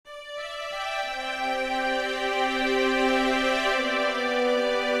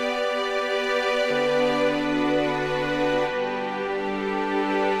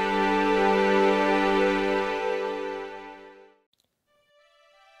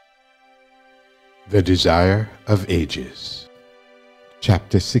The Desire of Ages.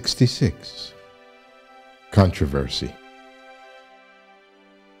 Chapter 66. Controversy.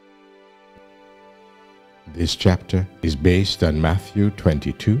 This chapter is based on Matthew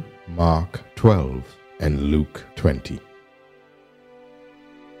 22, Mark 12, and Luke 20.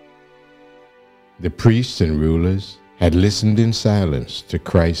 The priests and rulers had listened in silence to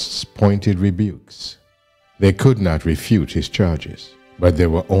Christ's pointed rebukes. They could not refute his charges, but they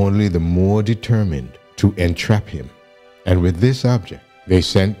were only the more determined to entrap him. And with this object, they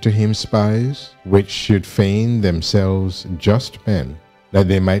sent to him spies, which should feign themselves just men, that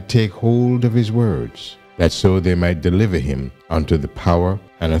they might take hold of his words, that so they might deliver him unto the power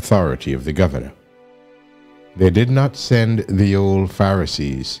and authority of the governor. They did not send the old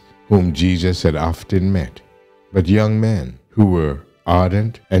Pharisees, whom Jesus had often met, but young men who were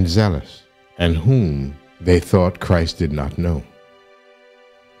ardent and zealous, and whom they thought Christ did not know.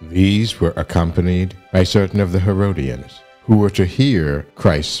 These were accompanied by certain of the Herodians, who were to hear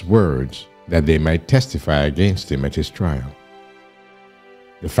Christ's words, that they might testify against him at his trial.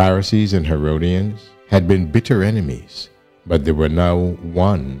 The Pharisees and Herodians had been bitter enemies, but they were now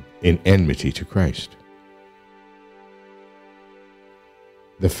one in enmity to Christ.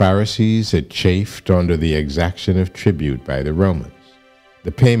 The Pharisees had chafed under the exaction of tribute by the Romans.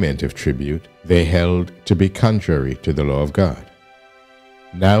 The payment of tribute they held to be contrary to the law of God.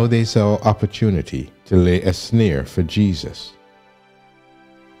 Now they saw opportunity to lay a snare for Jesus.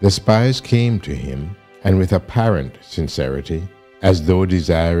 The spies came to him, and with apparent sincerity, as though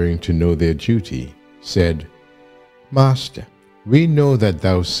desiring to know their duty, said, Master, we know that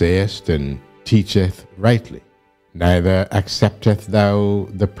thou sayest and teacheth rightly, neither accepteth thou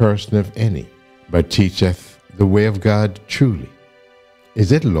the person of any, but teacheth the way of God truly.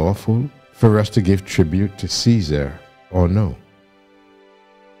 Is it lawful for us to give tribute to Caesar or no?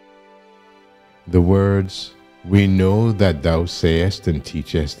 The words, we know that thou sayest and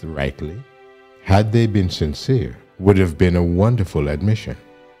teachest rightly, had they been sincere, would have been a wonderful admission,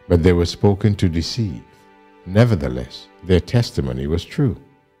 but they were spoken to deceive. Nevertheless, their testimony was true.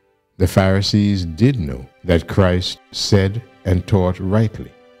 The Pharisees did know that Christ said and taught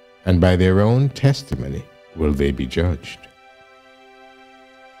rightly, and by their own testimony will they be judged.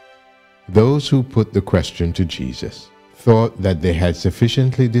 Those who put the question to Jesus thought that they had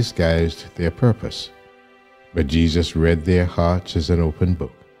sufficiently disguised their purpose, but Jesus read their hearts as an open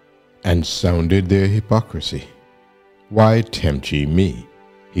book, and sounded their hypocrisy. Why tempt ye me?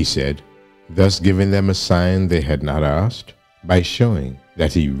 He said, thus giving them a sign they had not asked, by showing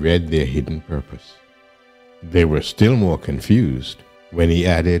that he read their hidden purpose. They were still more confused when he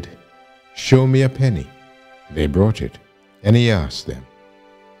added, Show me a penny. They brought it, and he asked them,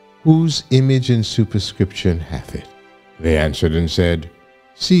 Whose image and superscription hath it? They answered and said,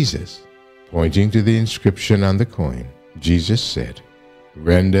 Caesar's. Pointing to the inscription on the coin, Jesus said,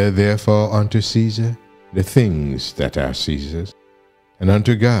 Render therefore unto Caesar the things that are Caesar's, and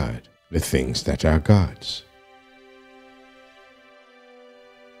unto God the things that are God's.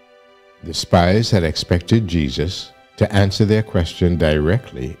 The spies had expected Jesus to answer their question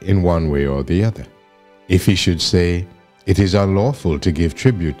directly in one way or the other. If he should say, It is unlawful to give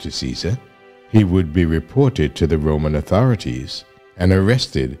tribute to Caesar, he would be reported to the Roman authorities and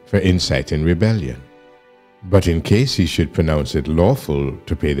arrested for inciting rebellion. But in case he should pronounce it lawful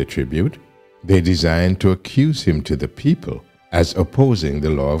to pay the tribute, they designed to accuse him to the people as opposing the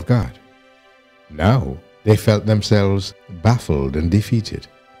law of God. Now they felt themselves baffled and defeated.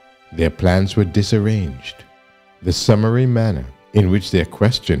 Their plans were disarranged. The summary manner in which their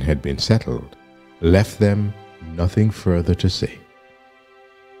question had been settled left them nothing further to say.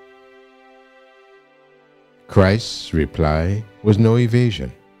 Christ's reply was no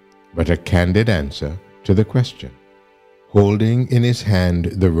evasion, but a candid answer to the question. Holding in his hand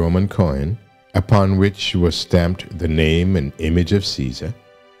the Roman coin, upon which was stamped the name and image of Caesar,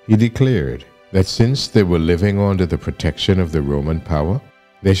 he declared that since they were living under the protection of the Roman power,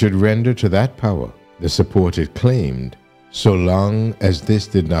 they should render to that power the support it claimed, so long as this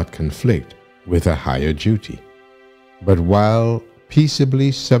did not conflict with a higher duty. But while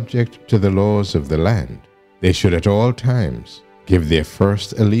peaceably subject to the laws of the land, they should at all times give their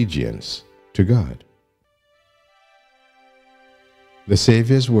first allegiance to God. The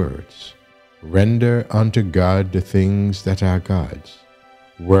Savior's words, Render unto God the things that are God's,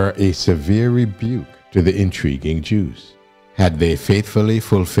 were a severe rebuke to the intriguing Jews. Had they faithfully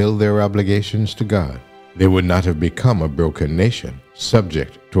fulfilled their obligations to God, they would not have become a broken nation,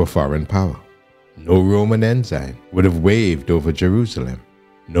 subject to a foreign power. No Roman ensign would have waved over Jerusalem.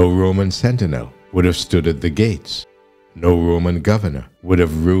 No Roman sentinel would have stood at the gates, No Roman governor would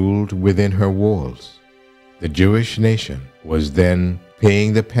have ruled within her walls. The Jewish nation was then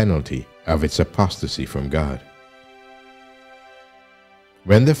paying the penalty of its apostasy from God.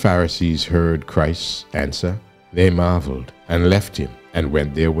 When the Pharisees heard Christ's answer, they marveled and left him and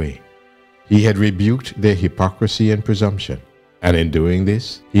went their way. He had rebuked their hypocrisy and presumption, and in doing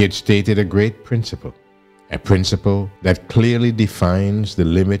this, he had stated a great principle, a principle that clearly defines the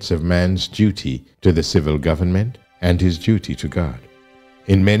limits of man's duty to the civil government and his duty to God.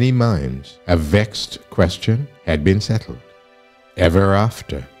 In many minds, a vexed question had been settled. Ever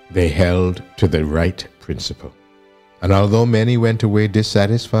after, they held to the right principle. And although many went away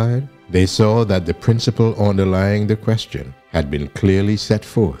dissatisfied, they saw that the principle underlying the question had been clearly set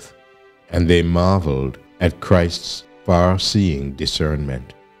forth, and they marveled at Christ's far-seeing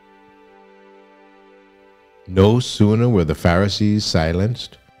discernment. No sooner were the Pharisees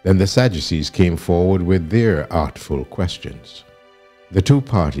silenced than the Sadducees came forward with their artful questions. The two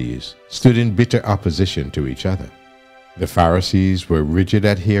parties stood in bitter opposition to each other. The Pharisees were rigid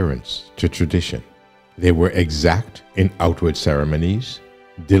adherents to tradition. They were exact in outward ceremonies,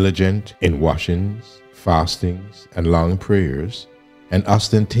 diligent in washings, fastings, and long prayers, and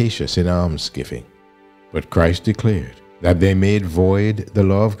ostentatious in almsgiving. But Christ declared that they made void the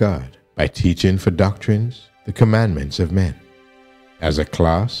law of God by teaching for doctrines the commandments of men. As a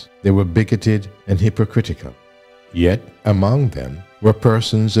class, they were bigoted and hypocritical. Yet among them were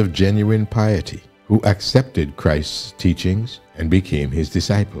persons of genuine piety who accepted Christ's teachings and became his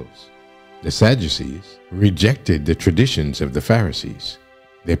disciples. The Sadducees rejected the traditions of the Pharisees.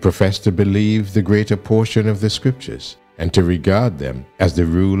 They professed to believe the greater portion of the scriptures and to regard them as the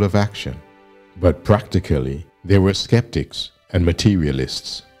rule of action. But practically, they were skeptics and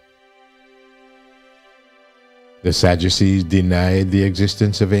materialists. The Sadducees denied the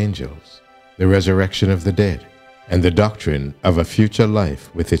existence of angels, the resurrection of the dead, and the doctrine of a future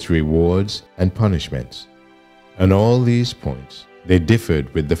life with its rewards and punishments. On all these points, they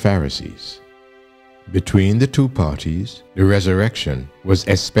differed with the Pharisees. Between the two parties, the resurrection was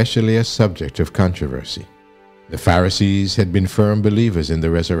especially a subject of controversy. The Pharisees had been firm believers in the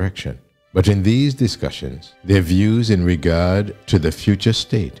resurrection, but in these discussions, their views in regard to the future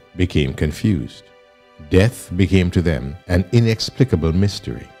state became confused. Death became to them an inexplicable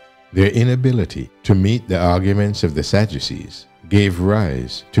mystery. Their inability to meet the arguments of the Sadducees gave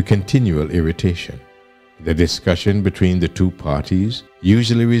rise to continual irritation. The discussion between the two parties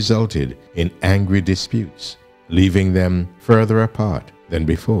usually resulted in angry disputes, leaving them further apart than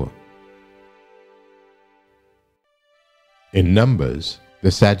before. In numbers,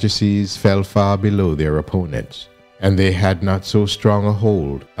 the Sadducees fell far below their opponents, and they had not so strong a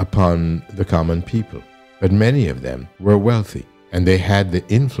hold upon the common people. But many of them were wealthy, and they had the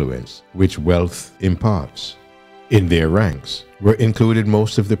influence which wealth imparts. In their ranks were included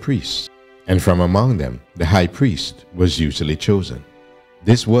most of the priests, and from among them the high priest was usually chosen.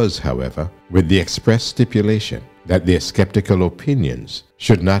 This was, however, with the express stipulation that their skeptical opinions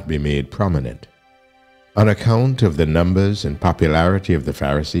should not be made prominent. On account of the numbers and popularity of the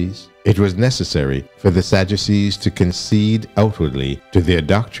Pharisees, it was necessary for the Sadducees to concede outwardly to their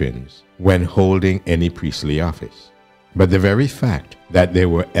doctrines when holding any priestly office. But the very fact that they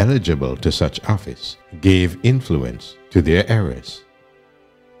were eligible to such office gave influence to their errors.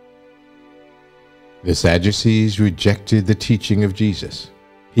 The Sadducees rejected the teaching of Jesus.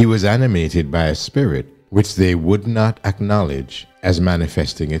 He was animated by a spirit which they would not acknowledge as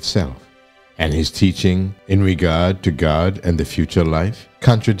manifesting itself, and his teaching in regard to God and the future life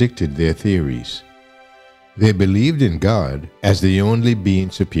contradicted their theories. They believed in God as the only being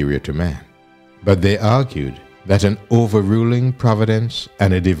superior to man, but they argued that an overruling providence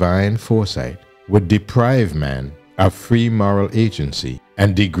and a divine foresight would deprive man of free moral agency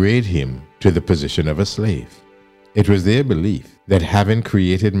and degrade him to the position of a slave. It was their belief that having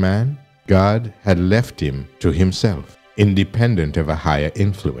created man, God had left him to himself, independent of a higher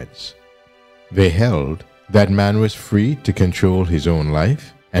influence. They held that man was free to control his own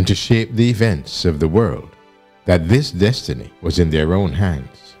life and to shape the events of the world, that this destiny was in their own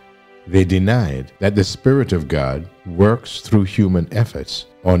hands. They denied that the Spirit of God works through human efforts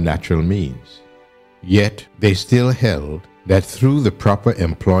or natural means. Yet they still held that through the proper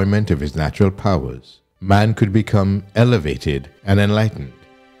employment of his natural powers, man could become elevated and enlightened,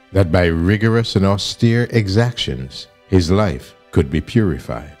 that by rigorous and austere exactions, his life could be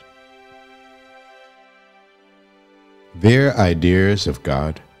purified. Their ideas of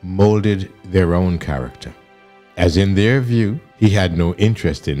God molded their own character. As in their view, he had no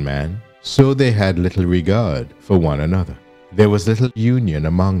interest in man, so they had little regard for one another. There was little union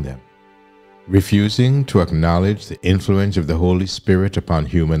among them. Refusing to acknowledge the influence of the Holy Spirit upon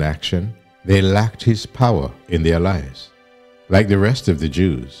human action, they lacked his power in their lives. Like the rest of the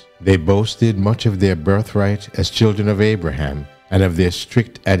Jews, they boasted much of their birthright as children of Abraham and of their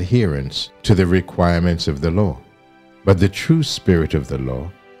strict adherence to the requirements of the law. But the true spirit of the law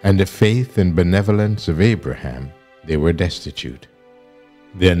and the faith and benevolence of Abraham, they were destitute.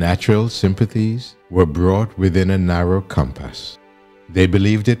 Their natural sympathies were brought within a narrow compass. They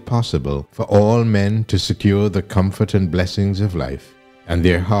believed it possible for all men to secure the comfort and blessings of life, and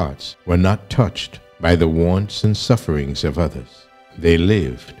their hearts were not touched by the wants and sufferings of others. They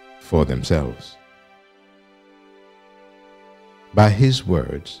lived for themselves. By his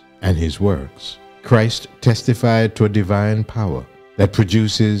words and his works, Christ testified to a divine power that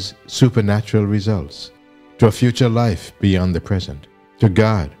produces supernatural results, to a future life beyond the present, to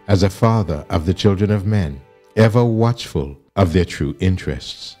God as a father of the children of men, ever watchful of their true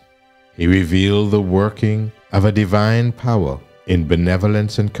interests. He revealed the working of a divine power in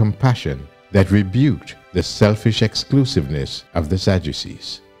benevolence and compassion that rebuked the selfish exclusiveness of the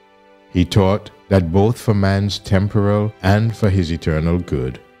Sadducees. He taught that both for man's temporal and for his eternal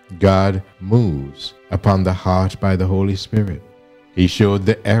good, God moves upon the heart by the Holy Spirit. He showed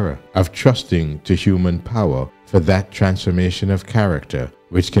the error of trusting to human power for that transformation of character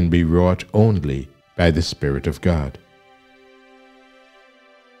which can be wrought only by the Spirit of God.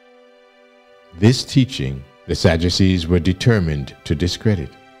 This teaching the Sadducees were determined to discredit.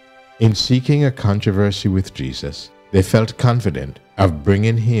 In seeking a controversy with Jesus, they felt confident of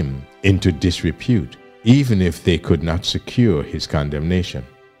bringing him into disrepute, even if they could not secure his condemnation.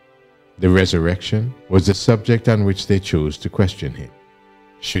 The resurrection was the subject on which they chose to question him.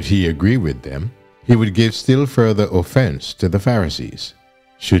 Should he agree with them, he would give still further offense to the Pharisees.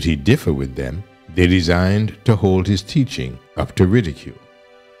 Should he differ with them, they designed to hold his teaching up to ridicule.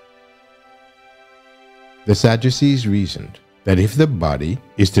 The Sadducees reasoned that if the body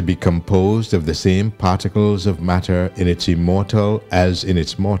is to be composed of the same particles of matter in its immortal as in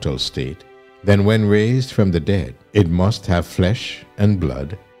its mortal state, then when raised from the dead, it must have flesh and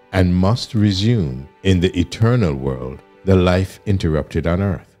blood, and must resume in the eternal world the life interrupted on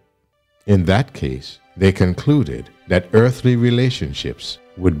earth. In that case, they concluded that earthly relationships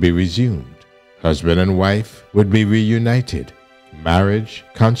would be resumed. Husband and wife would be reunited, marriage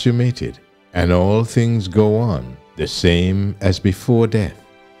consummated, and all things go on the same as before death,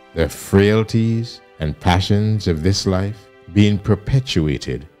 the frailties and passions of this life being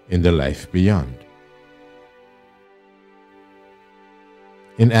perpetuated in the life beyond.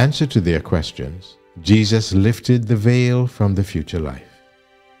 In answer to their questions, Jesus lifted the veil from the future life.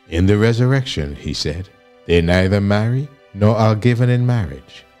 In the resurrection, he said, they neither marry nor are given in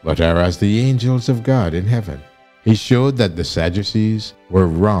marriage, but are as the angels of God in heaven. He showed that the Sadducees were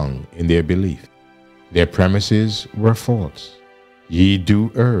wrong in their belief. Their premises were false. Ye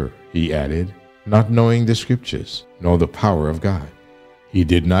do err, he added, not knowing the Scriptures nor the power of God. He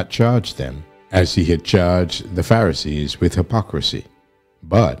did not charge them, as he had charged the Pharisees, with hypocrisy,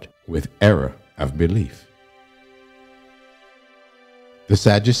 but with error of belief. The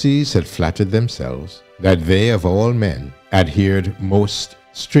Sadducees had flattered themselves that they of all men adhered most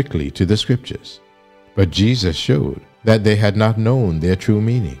strictly to the Scriptures, but Jesus showed that they had not known their true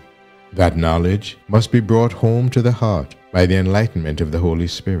meaning. That knowledge must be brought home to the heart by the enlightenment of the Holy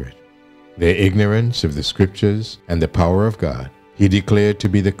Spirit. Their ignorance of the Scriptures and the power of God he declared to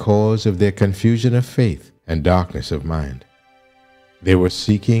be the cause of their confusion of faith and darkness of mind. They were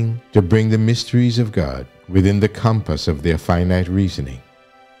seeking to bring the mysteries of God within the compass of their finite reasoning.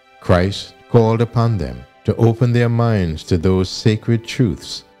 Christ called upon them to open their minds to those sacred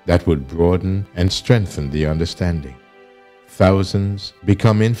truths that would broaden and strengthen the understanding. Thousands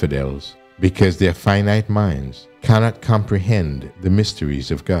become infidels because their finite minds cannot comprehend the mysteries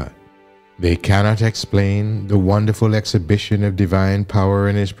of God. They cannot explain the wonderful exhibition of divine power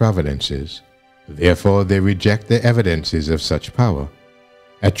in His providences. Therefore, they reject the evidences of such power,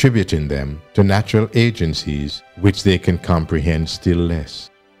 attributing them to natural agencies which they can comprehend still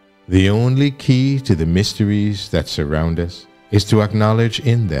less. The only key to the mysteries that surround us is to acknowledge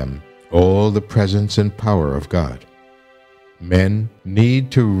in them all the presence and power of God. Men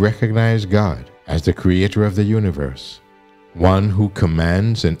need to recognize God as the creator of the universe, one who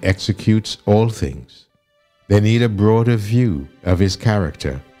commands and executes all things. They need a broader view of His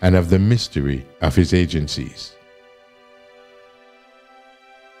character and of the mystery of His agencies.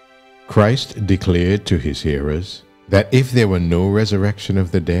 Christ declared to His hearers that if there were no resurrection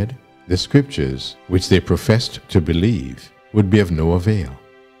of the dead, the Scriptures, which they professed to believe, would be of no avail.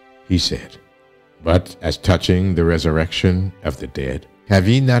 He said, "But as touching the resurrection of the dead, have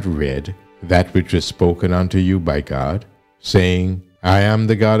ye not read that which was spoken unto you by God, saying, I am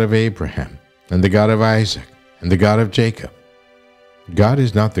the God of Abraham, and the God of Isaac, and the God of Jacob. God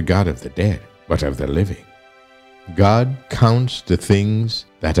is not the God of the dead, but of the living. God counts the things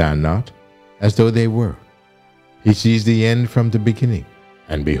that are not as though they were. He sees the end from the beginning,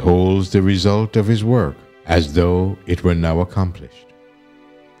 and beholds the result of his work as though it were now accomplished.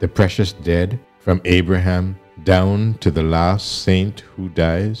 The precious dead, from Abraham down to the last saint who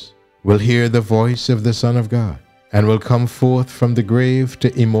dies, will hear the voice of the Son of God, and will come forth from the grave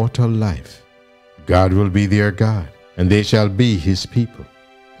to immortal life. God will be their God, and they shall be his people.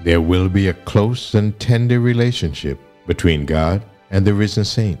 There will be a close and tender relationship between God and the risen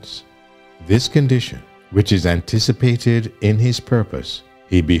saints. This condition, which is anticipated in his purpose,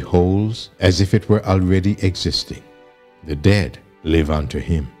 he beholds as if it were already existing. The dead live unto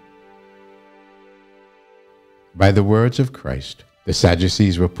him. By the words of Christ, the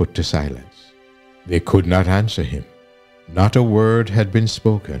Sadducees were put to silence. They could not answer him. Not a word had been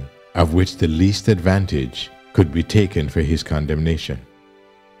spoken of which the least advantage could be taken for his condemnation.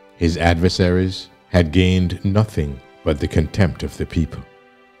 His adversaries had gained nothing but the contempt of the people.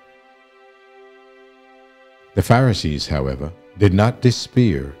 The Pharisees, however, did not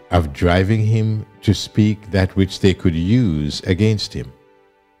despair of driving him to speak that which they could use against him.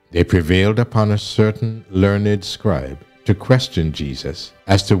 They prevailed upon a certain learned scribe to question Jesus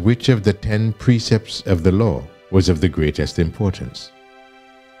as to which of the 10 precepts of the law was of the greatest importance.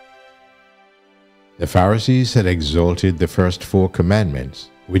 The Pharisees had exalted the first 4 commandments,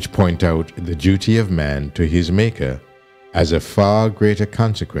 which point out the duty of man to his Maker, as a far greater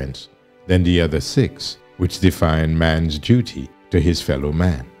consequence than the other 6, which define man's duty to his fellow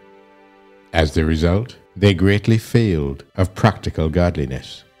man. As the result, they greatly failed of practical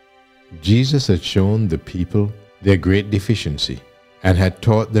godliness. Jesus had shown the people their great deficiency and had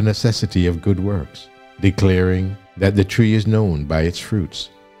taught the necessity of good works, declaring that the tree is known by its fruits.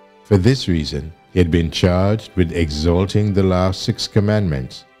 For this reason, he had been charged with exalting the last 6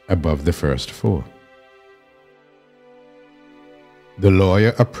 commandments above the first 4. The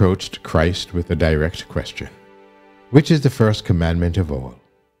lawyer approached Christ with a direct question. Which is the first commandment of all?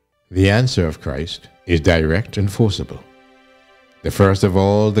 The answer of Christ is direct and forcible. The first of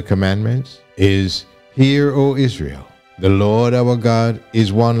all the commandments is, Hear, O Israel, the Lord our God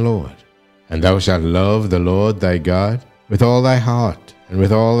is one Lord, and thou shalt love the Lord thy God with all thy heart, and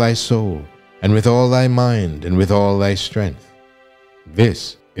with all thy soul, and with all thy mind, and with all thy strength.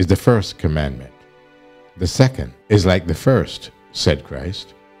 This is the first commandment. The second is like the first, said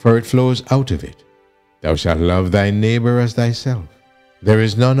Christ, for it flows out of it. Thou shalt love thy neighbor as thyself. There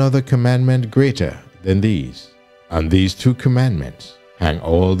is none other commandment greater than these. On these 2 commandments hang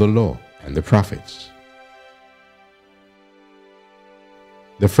all the law and the prophets.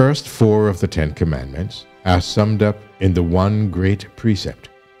 The first 4 of the 10 commandments are summed up in the one great precept.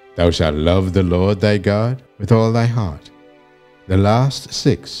 Thou shalt love the Lord thy God with all thy heart. The last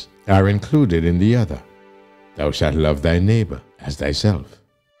 6 are included in the other. Thou shalt love thy neighbor as thyself.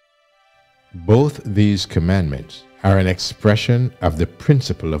 Both these commandments are an expression of the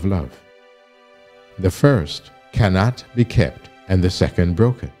principle of love. The first cannot be kept and the second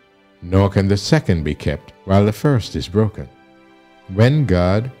broken, nor can the second be kept while the first is broken. When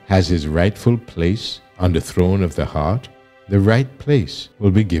God has his rightful place on the throne of the heart, the right place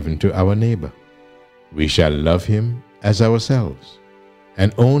will be given to our neighbor. We shall love him as ourselves.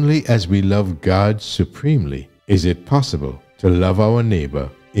 And only as we love God supremely is it possible to love our neighbor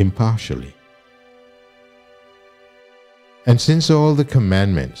impartially. And since all the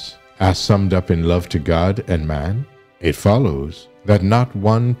commandments are summed up in love to God and man, it follows that not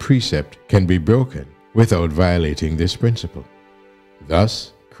one precept can be broken without violating this principle.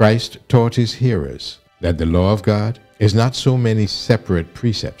 Thus, Christ taught his hearers that the law of God is not so many separate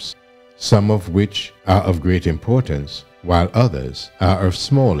precepts, some of which are of great importance, while others are of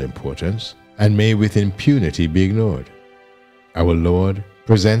small importance and may with impunity be ignored. Our Lord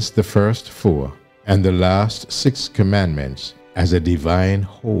presents the first 4 and the last 6 commandments as a divine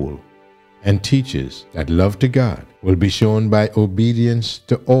whole, and teaches that love to God will be shown by obedience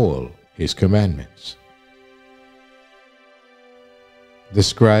to all his commandments. The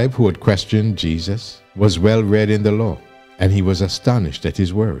scribe who had questioned Jesus was well read in the law, and he was astonished at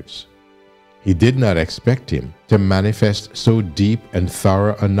his words. He did not expect him to manifest so deep and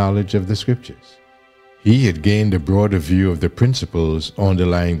thorough a knowledge of the Scriptures. He had gained a broader view of the principles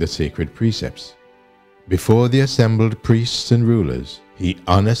underlying the sacred precepts. Before the assembled priests and rulers, he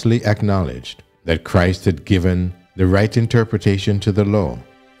honestly acknowledged that Christ had given the right interpretation to the law,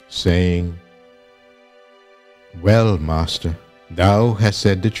 saying, Well, Master, thou hast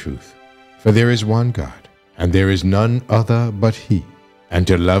said the truth. For there is one God, and there is none other but He. And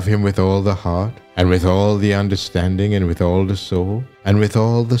to love Him with all the heart, and with all the understanding, and with all the soul, and with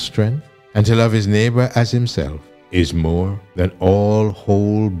all the strength, and to love his neighbor as himself, is more than all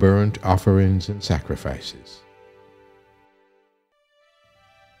whole burnt offerings and sacrifices.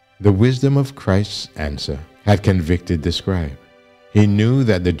 The wisdom of Christ's answer had convicted the scribe. He knew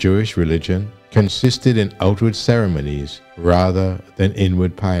that the Jewish religion consisted in outward ceremonies rather than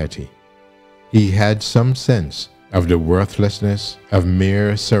inward piety. He had some sense of the worthlessness of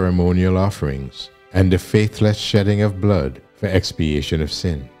mere ceremonial offerings and the faithless shedding of blood for expiation of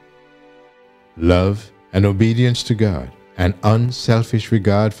sin. Love and obedience to God and unselfish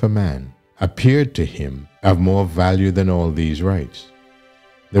regard for man appeared to him of more value than all these rites.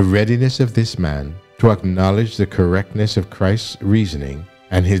 The readiness of this man to acknowledge the correctness of Christ's reasoning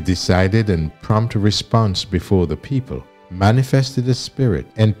and his decided and prompt response before the people manifested a spirit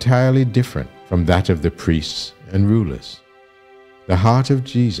entirely different from that of the priests and rulers. The heart of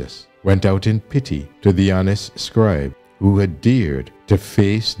Jesus went out in pity to the honest scribe who had dared to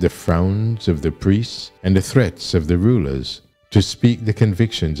face the frowns of the priests and the threats of the rulers to speak the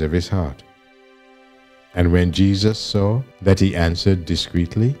convictions of his heart. And when Jesus saw that he answered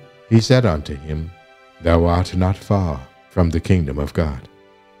discreetly, he said unto him, Thou art not far from the kingdom of God.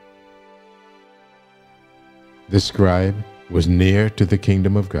 The scribe was near to the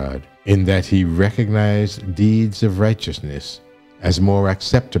kingdom of God in that he recognized deeds of righteousness as more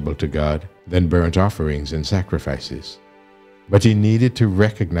acceptable to God than burnt offerings and sacrifices. But he needed to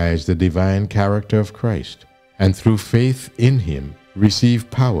recognize the divine character of Christ, and through faith in him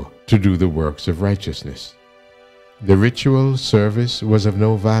receive power to do the works of righteousness. The ritual service was of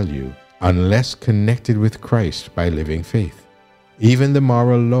no value unless connected with Christ by living faith. Even the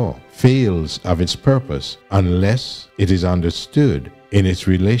moral law fails of its purpose unless it is understood in its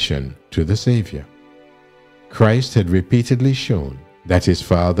relation to the Savior. Christ had repeatedly shown that his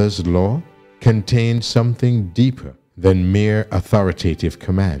Father's law contained something deeper than mere authoritative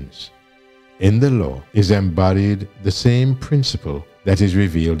commands. In the law is embodied the same principle that is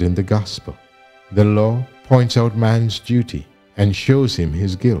revealed in the gospel. The law points out man's duty and shows him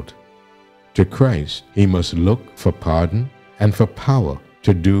his guilt. To Christ he must look for pardon and for power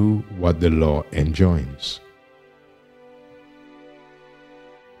to do what the law enjoins.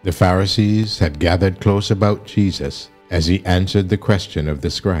 The Pharisees had gathered close about Jesus as he answered the question of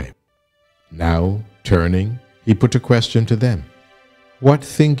the scribe. Now, turning, he put a question to them. What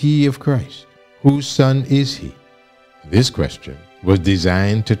think ye of Christ? Whose son is he? This question was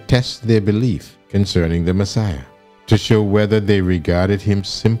designed to test their belief concerning the Messiah, to show whether they regarded him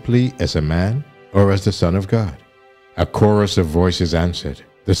simply as a man or as the Son of God. A chorus of voices answered,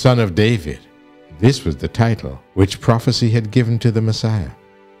 The Son of David. This was the title which prophecy had given to the Messiah.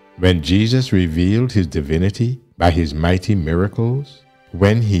 When Jesus revealed his divinity by his mighty miracles,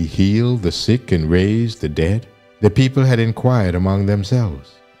 when he healed the sick and raised the dead, the people had inquired among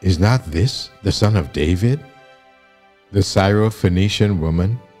themselves, Is not this the Son of David? The Syrophoenician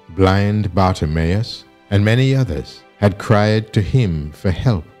woman, blind Bartimaeus, and many others had cried to him for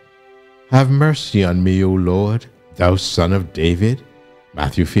help. Have mercy on me, O Lord, thou Son of David.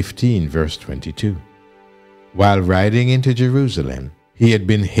 Matthew 15, verse 22. While riding into Jerusalem, he had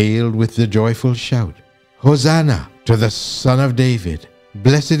been hailed with the joyful shout, Hosanna to the Son of David.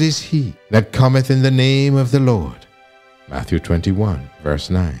 Blessed is he that cometh in the name of the Lord. Matthew 21, verse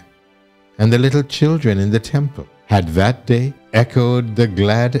 9. And the little children in the temple had that day echoed the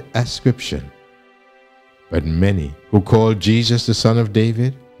glad ascription. But many who called Jesus the Son of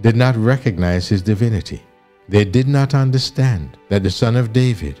David did not recognize his divinity. They did not understand that the Son of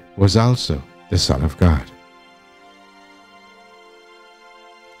David was also the Son of God.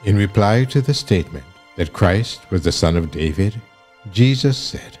 In reply to the statement that Christ was the Son of David, Jesus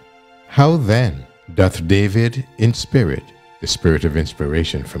said, How then doth David in spirit, the spirit of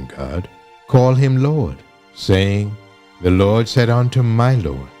inspiration from God, call him Lord, saying, The Lord said unto my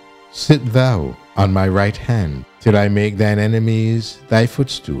Lord, Sit thou on my right hand, till I make thine enemies thy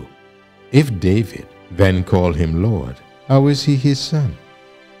footstool. If David then called him Lord, how is he his son?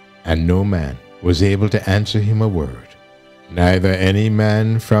 And no man was able to answer him a word. Neither any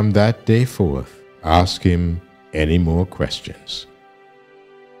man from that day forth asked him any more questions.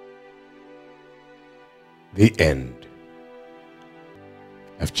 The end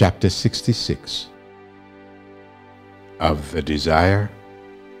of chapter 66 of The Desire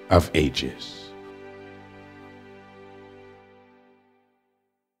of Ages.